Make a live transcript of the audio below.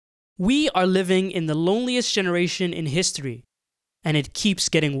We are living in the loneliest generation in history, and it keeps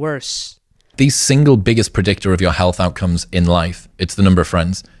getting worse. The single biggest predictor of your health outcomes in life, it's the number of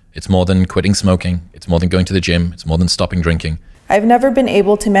friends. It's more than quitting smoking. It's more than going to the gym. It's more than stopping drinking. I've never been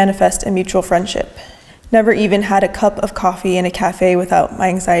able to manifest a mutual friendship. Never even had a cup of coffee in a cafe without my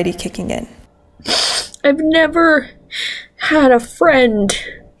anxiety kicking in. I've never had a friend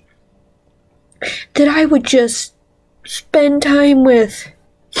that I would just spend time with.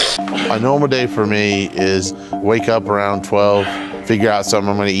 A normal day for me is wake up around 12, figure out something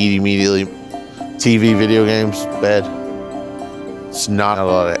I'm going to eat immediately, TV, video games, bed. It's not a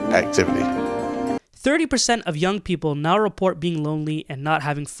lot of activity. 30% of young people now report being lonely and not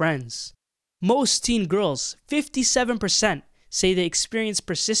having friends. Most teen girls, 57%, say they experience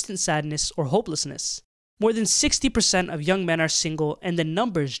persistent sadness or hopelessness. More than 60% of young men are single, and the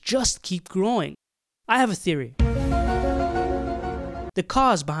numbers just keep growing. I have a theory. The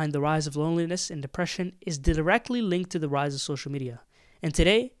cause behind the rise of loneliness and depression is directly linked to the rise of social media. And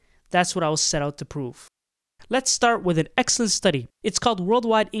today, that's what I will set out to prove. Let's start with an excellent study. It's called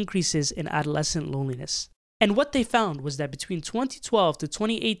Worldwide Increases in Adolescent Loneliness. And what they found was that between 2012 to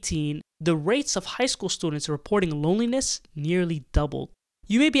 2018, the rates of high school students reporting loneliness nearly doubled.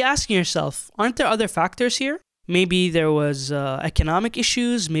 You may be asking yourself, aren't there other factors here? Maybe there was economic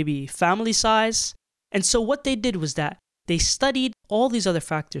issues, maybe family size. And so what they did was that they studied all these other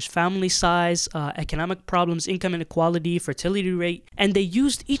factors, family size, economic problems, income inequality, fertility rate, and they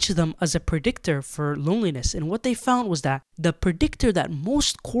used each of them as a predictor for loneliness. And what they found was that the predictor that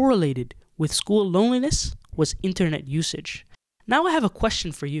most correlated with school loneliness was internet usage. Now I have a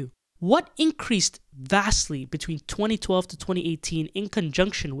question for you. What increased vastly between 2012 to 2018 in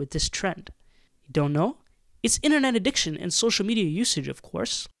conjunction with this trend? You don't know? It's internet addiction and social media usage, of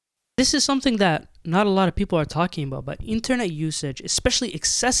course. This is something that not a lot of people are talking about, but internet usage, especially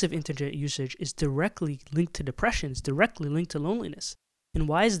excessive internet usage, is directly linked to depression. It's directly linked to loneliness. And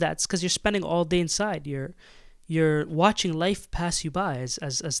why is that? It's because you're spending all day inside. You're watching life pass you by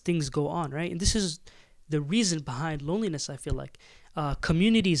as things go on, right? And this is the reason behind loneliness, I feel like.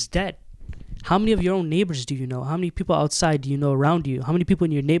 Community is dead. How many of your own neighbors do you know? How many people outside do you know around you? How many people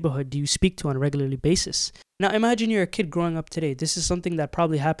in your neighborhood do you speak to on a regular basis? Now imagine you're a kid growing up today. This is something that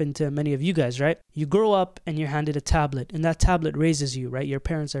probably happened to many of you guys, right? You grow up and you're handed a tablet, and that tablet raises you, right? Your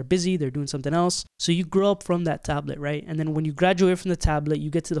parents are busy, they're doing something else. So you grow up from that tablet, right? And then when you graduate from the tablet, you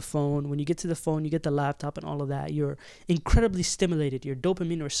get to the phone. When you get to the phone, you get the laptop and all of that. You're incredibly stimulated. Your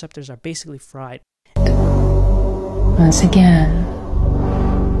dopamine receptors are basically fried. Once again,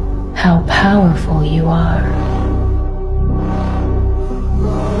 how powerful you are.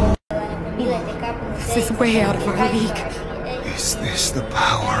 This is way out of our league. Is this the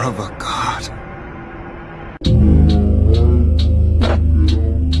power of a god?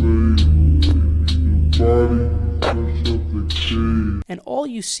 And all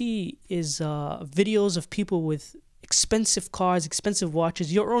you see is videos of people with expensive cars, expensive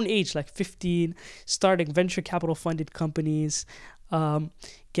watches, your own age, like 15, starting venture capital funded companies,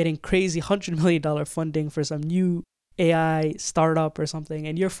 getting crazy $100 million funding for some new AI startup or something.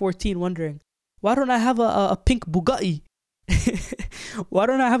 And you're 14 wondering, why don't I have a pink Bugatti? Why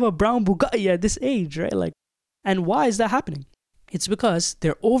don't I have a brown Bugatti at this age, right? And why is that happening? It's because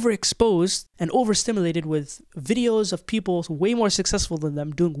they're overexposed and overstimulated with videos of people way more successful than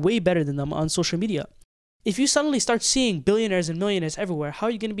them, doing way better than them on social media. If you suddenly start seeing billionaires and millionaires everywhere, how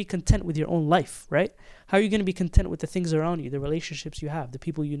are you going to be content with your own life, right? How are you going to be content with the things around you, the relationships you have, the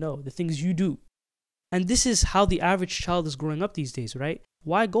people you know, the things you do? And this is how the average child is growing up these days, right?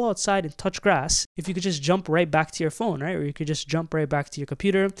 Why go outside and touch grass if you could just jump right back to your phone, right? Or you could just jump right back to your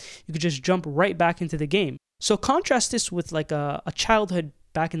computer. You could just jump right back into the game. So contrast this with like a childhood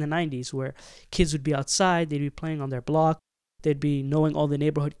back in the 90s where kids would be outside, they'd be playing on their block, they'd be knowing all the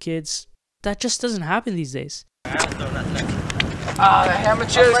neighborhood kids. That just doesn't happen these days. The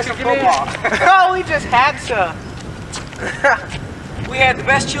amateurs kicking in. Oh, we just had some. We had the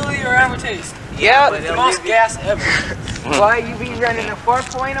best chili or ever taste. Yeah, the most gas ever. Why you be running a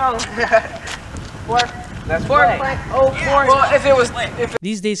 4.0? That's 4.04. Well, if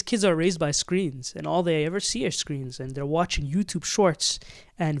These days, kids are raised by screens, and all they ever see are screens, and they're watching YouTube shorts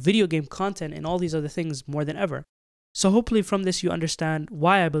and video game content and all these other things more than ever. So hopefully from this you understand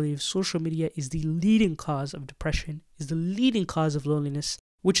why I believe social media is the leading cause of depression, is the leading cause of loneliness,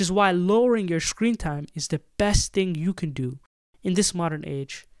 which is why lowering your screen time is the best thing you can do in this modern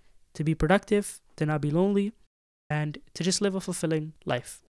age to be productive, to not be lonely, and to just live a fulfilling life.